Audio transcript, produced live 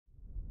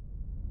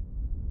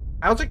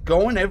How's it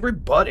going,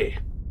 everybody?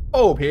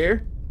 Bobe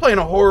here, playing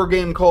a horror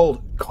game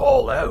called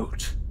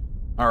Callout.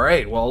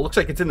 Alright, well, it looks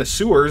like it's in the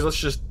sewers. Let's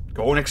just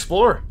go and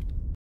explore.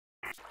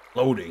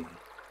 Loading.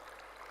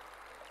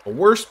 The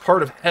worst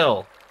part of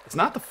hell is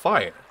not the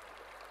fire.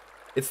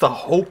 It's the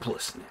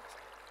hopelessness.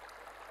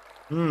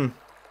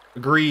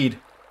 Agreed.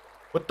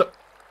 What the...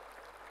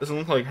 Doesn't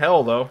look like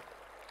hell, though.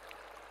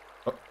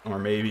 Oh, or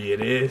maybe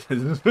it is.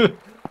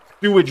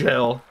 Sewage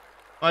hell.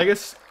 Well, I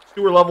guess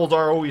sewer levels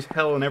are always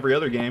hell in every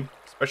other game.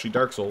 Especially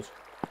Dark Souls.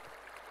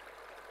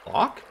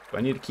 Lock? Do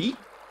I need a key?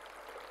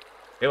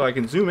 Okay, well, I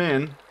can zoom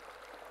in.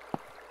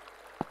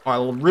 Oh, I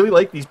really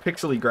like these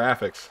pixely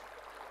graphics.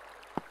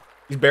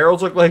 These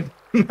barrels look like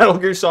Metal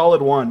Gear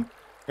Solid 1.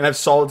 And I have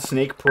Solid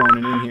Snake prone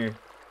in here.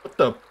 What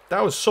the?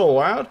 That was so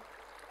loud.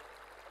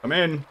 Come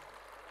in.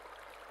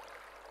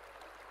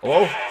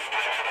 Hello?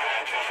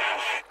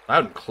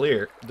 Loud and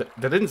clear. That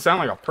didn't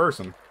sound like a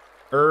person.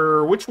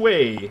 Which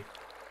way?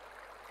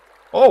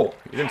 Oh,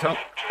 you didn't tell.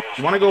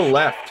 You want to go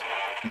left.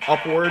 And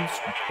upwards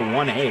to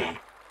 1A.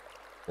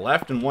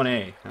 Left and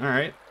 1A.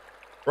 Alright.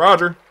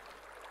 Roger.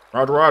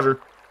 Roger,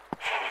 roger.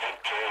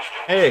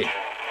 Hey.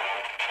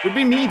 Would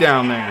be me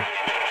down there.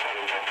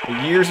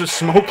 The years of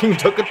smoking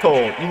took a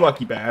toll. You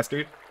lucky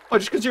bastard. Oh,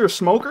 just because you're a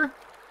smoker?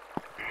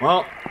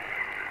 Well,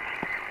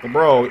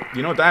 bro,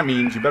 you know what that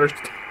means. You better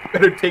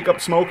take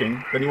up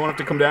smoking. Then you won't have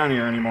to come down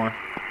here anymore.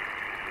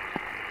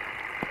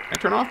 Can I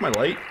turn off my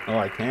light? Oh,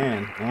 I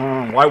can.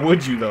 Oh, why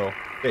would you, though?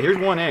 Okay, here's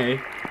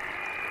 1A.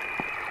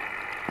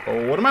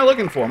 Oh, what am I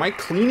looking for? Am I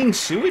cleaning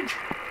sewage?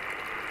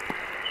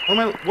 What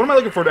am I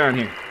looking for down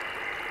here?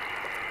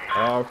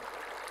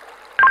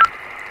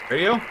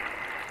 Radio?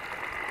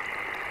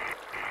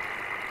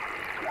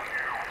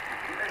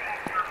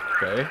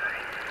 Okay.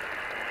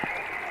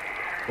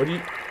 What do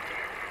you...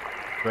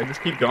 Do I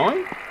just keep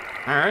going?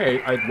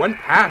 Alright, I went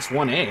past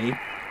 1A.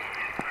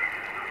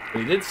 But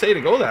he did say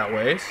to go that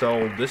way,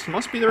 so this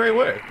must be the right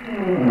way.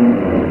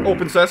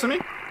 Open sesame?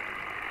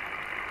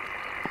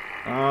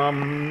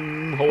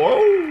 Hello?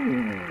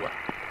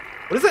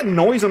 What is that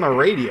noise on the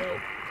radio?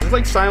 Is this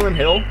like Silent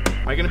Hill?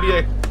 Am I gonna be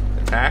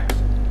attacked?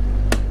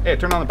 Hey,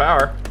 turn on the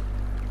power.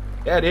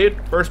 Yeah, dude.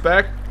 First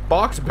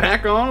box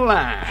back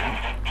online.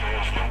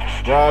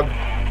 Grog,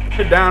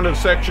 head down to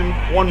section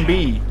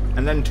 1B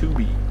and then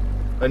 2B.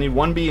 I need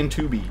 1B and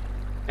 2B.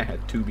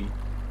 2B.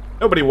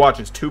 Nobody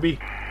watches 2B.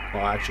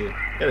 Well, actually,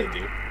 yeah, they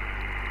do.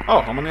 Oh,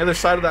 I'm on the other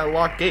side of that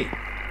locked gate.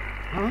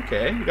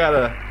 Okay, we got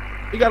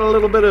a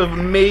little bit of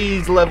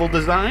maze level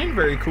design.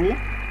 Very cool.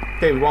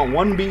 Okay, we want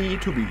 1B,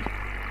 2B.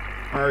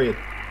 Where are you?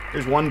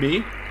 Here's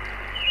 1B.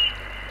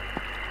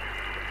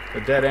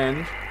 A dead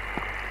end.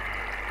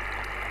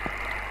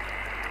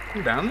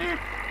 You down there?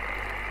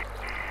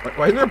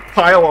 Why is there a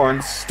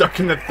pylon stuck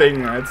in the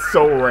thing? That's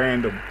so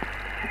random.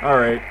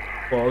 Alright.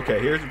 Well,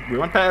 okay, we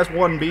went past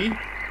 1B.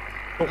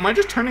 Oh, am I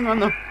just turning on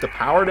the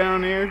power down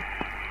there? Is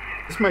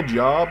this my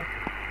job?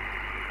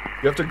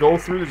 You have to go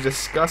through the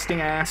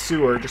disgusting ass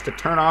sewer just to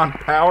turn on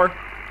power?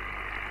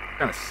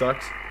 Kinda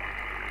sucks.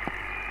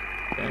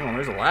 Okay, well,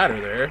 there's a ladder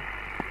there.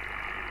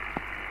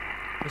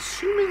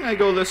 Assuming I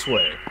go this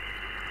way.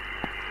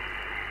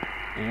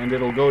 And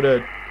it'll go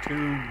to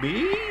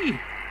 2B?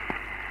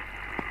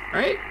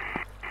 Right?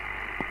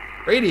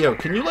 Radio,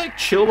 can you, like,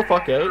 chill the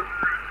fuck out?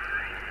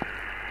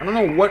 I don't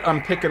know what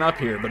I'm picking up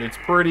here, but it's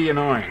pretty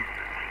annoying.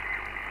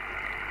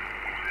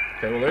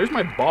 Okay, well, there's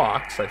my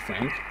box, I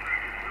think.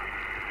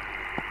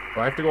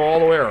 Do I have to go all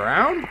the way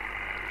around?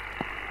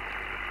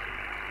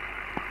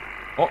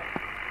 Oh.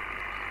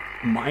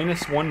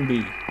 Minus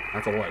 1B.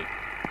 That's a light.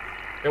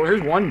 Okay, well,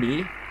 here's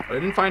 1B. But I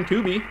didn't find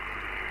 2B.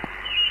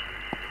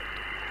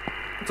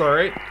 It's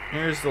alright.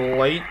 Here's the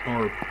light,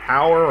 or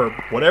power, or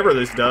whatever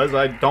this does.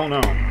 I don't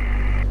know.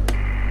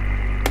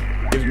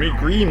 Gives me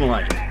green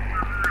light.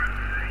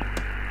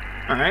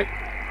 Alright.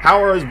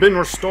 Power has been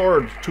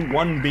restored to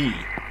 1B.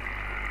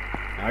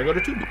 Now I go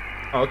to 2B.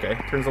 Oh, okay.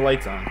 Turns the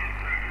lights on.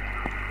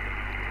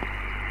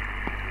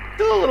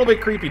 Still a little bit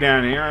creepy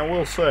down here, I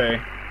will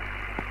say.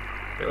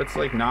 Okay, let's,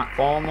 like, not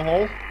fall in the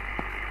hole.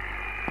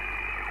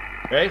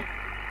 Okay.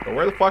 So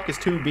where the fuck is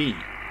 2B?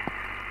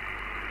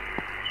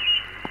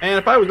 And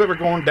if I was ever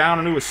going down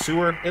into a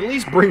sewer, at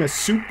least bring a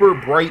super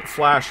bright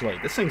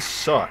flashlight. This thing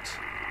sucks.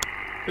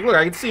 Look,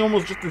 I can see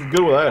almost just as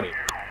good without it.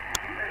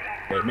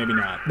 Okay, maybe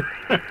not.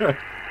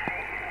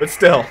 But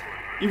still,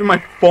 even my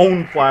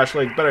phone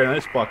flashlight's better than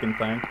this fucking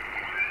thing.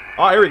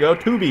 Oh, here we go.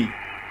 2B.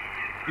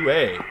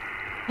 2A.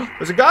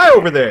 There's a guy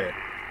over there.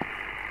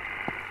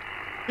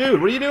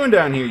 Dude, what are you doing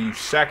down here, you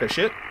sack of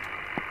shit?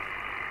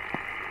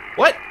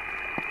 What?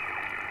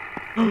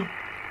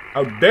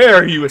 How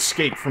dare you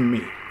escape from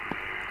me?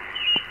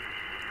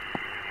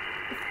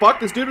 Fuck,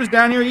 this dude was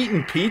down here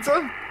eating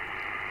pizza?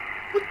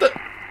 What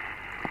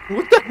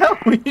the hell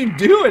were you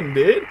doing,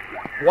 dude?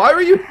 Why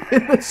were you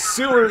in the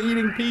sewer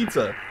eating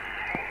pizza?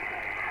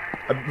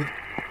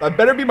 I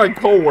better be my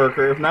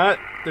co-worker. If not,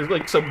 there's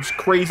like some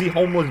crazy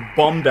homeless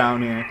bum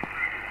down here.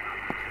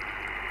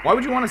 Why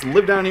would you want us to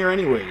live down here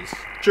anyways?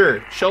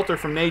 Sure, shelter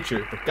from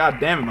nature, but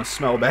goddamn, it must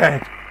smell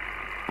bad.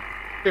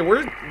 Okay,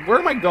 where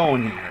am I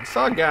going here? I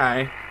saw a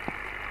guy,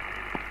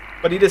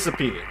 but he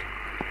disappeared.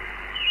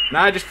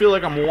 Now I just feel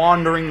like I'm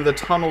wandering the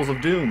tunnels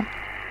of doom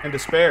and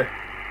despair.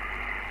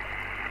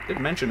 Did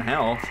mention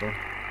hell, so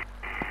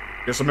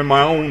guess I'm in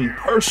my own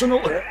personal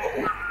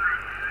hell.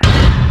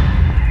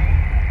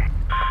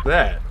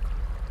 That.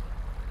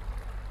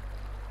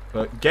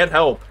 But get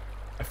help.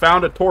 I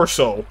found a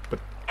torso, but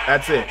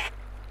that's it.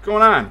 What's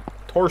going on?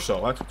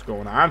 Torso, that's what's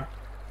going on.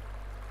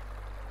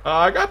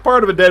 I got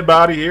part of a dead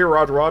body here,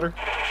 Roger Roger.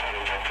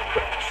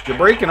 You're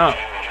breaking up.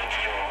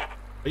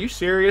 Are you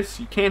serious?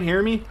 You can't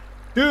hear me?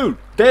 Dude,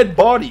 dead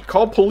body.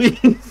 Call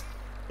police.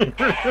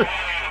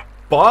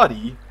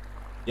 Body?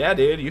 Yeah,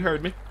 dude, you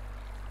heard me.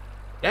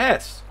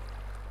 Yes.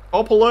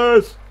 Call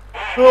police.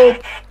 Help.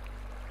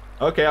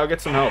 Okay, I'll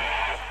get some help.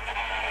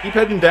 Keep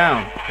heading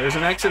down. There's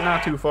an exit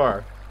not too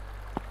far.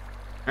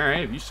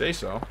 Alright, if you say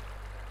so.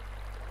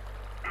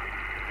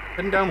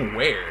 Heading down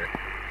where?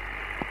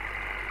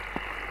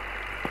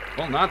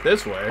 Well, not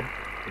this way.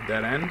 The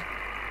dead end.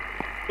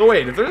 So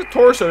wait, if there's a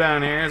torso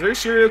down here, is there a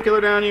serial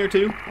killer down here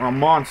too? Or a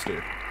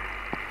monster?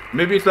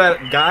 Maybe it's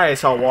that guy I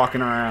saw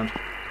walking around.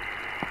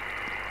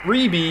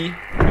 3B.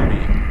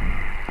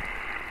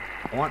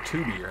 2B. I want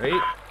 2B,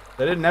 right?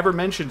 That it never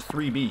mentioned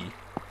 3B.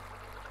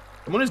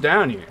 Someone is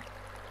down here.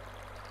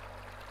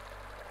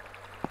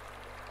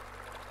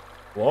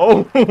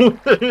 Whoa.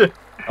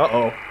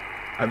 Uh-oh.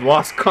 I've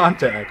lost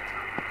contact.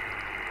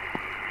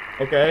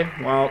 Okay,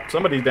 well,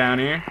 somebody's down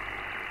here.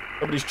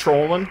 Somebody's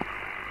trolling.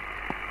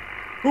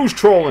 Who's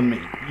trolling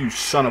me, you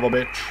son of a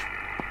bitch?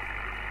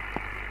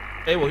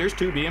 Hey, well, here's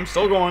 2B. I'm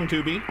still going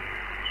 2B.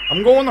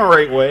 I'm going the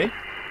right way.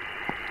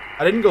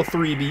 I didn't go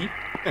 3B.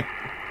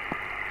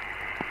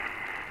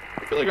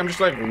 I feel like I'm just,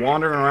 like,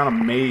 wandering around a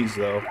maze,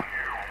 though.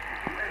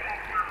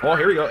 Oh,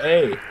 here we go.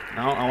 A.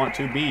 No, I want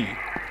 2B.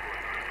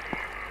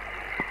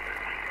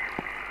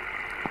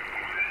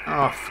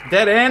 Oh,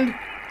 dead end?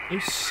 Are you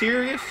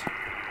serious?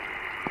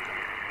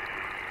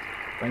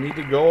 I need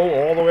to go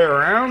all the way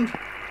around?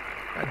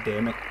 God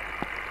damn it.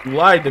 You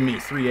lied to me,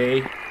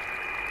 3A.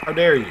 How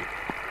dare you?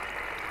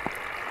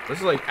 This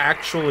is like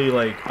actually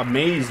like a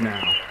maze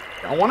now.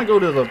 I want to go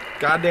to the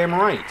goddamn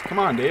right. Come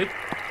on, dude.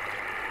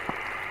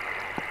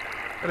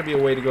 Gotta be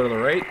a way to go to the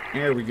right.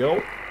 There we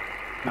go.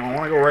 Now I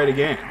want to go right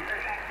again.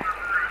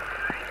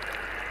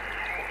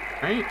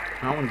 Right?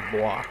 That one's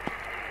blocked.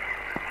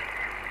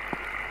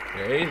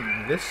 Okay,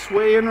 this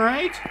way and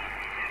right?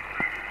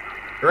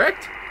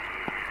 Correct?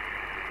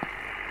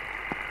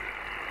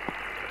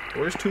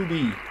 Where's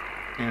 2B?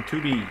 And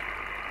 2B.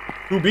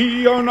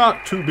 2B or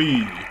not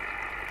 2B?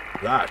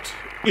 That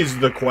is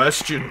the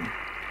question.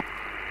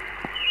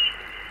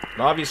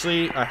 But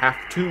obviously, I have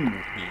to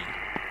be.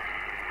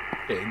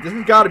 Okay, this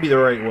has got to be the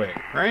right way,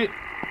 right?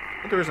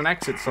 I think there was an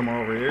exit somewhere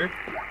over here.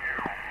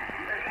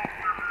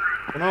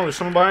 Oh no, there's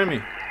someone behind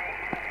me.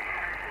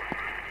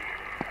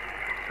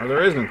 Or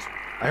there isn't.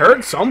 I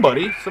heard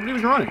somebody. Somebody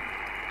was running.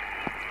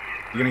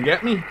 You gonna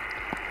get me?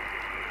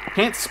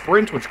 Can't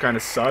sprint, which kind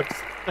of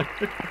sucks.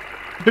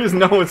 There's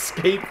no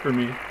escape for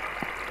me.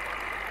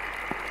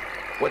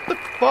 What the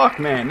fuck,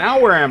 man? Now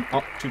where am I?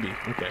 Oh, 2B.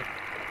 Okay.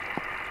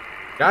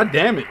 God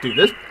damn it,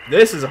 dude.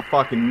 This is a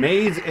fucking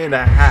maze and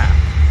a half.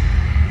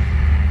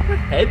 What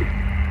head?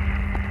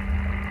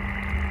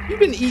 You've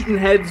been eating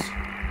heads.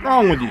 What's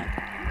wrong with you?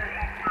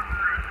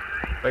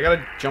 I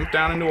gotta jump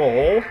down into a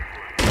hole?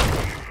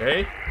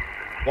 Okay.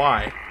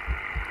 Why?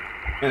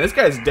 Man, this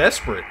guy's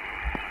desperate.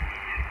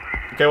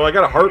 Okay, well I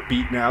got a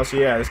heartbeat now, so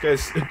yeah, this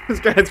guy's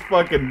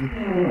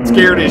fucking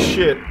scared as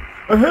shit.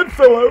 A head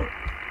fell out.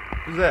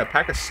 What's that?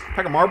 Pack of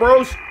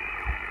Marlboros?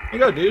 Here you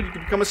go, dude. You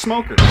can become a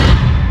smoker.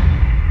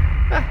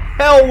 The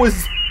hell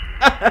was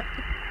that?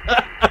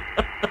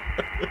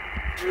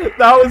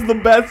 That was the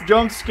best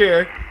jump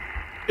scare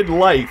in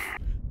life.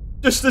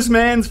 Just this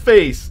man's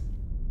face.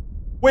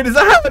 Wait, is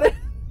that happening?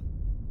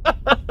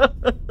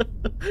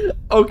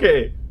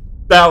 Okay,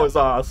 that was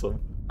awesome.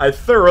 I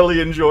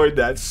thoroughly enjoyed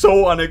that.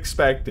 So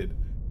unexpected.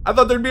 I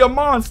thought there'd be a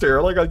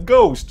monster, like a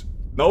ghost.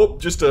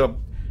 Nope, just a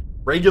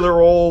regular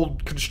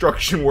old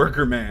construction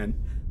worker man.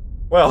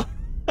 Well,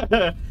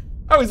 I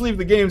always leave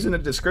the games in the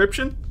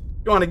description.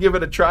 You want to give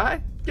it a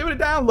try? Give it a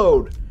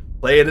download.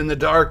 Play it in the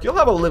dark. You'll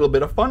have a little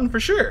bit of fun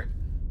for sure.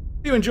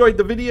 If you enjoyed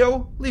the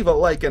video, leave a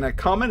like and a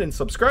comment and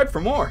subscribe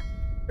for more.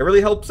 It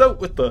really helps out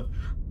with the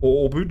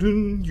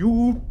Bobe-Wan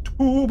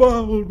YouTube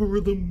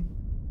algorithm.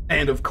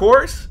 And of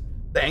course,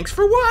 thanks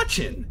for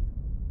watching.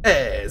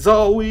 As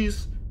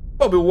always,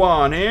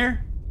 Bobe-Wan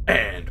here,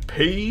 and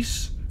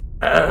peace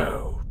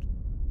out.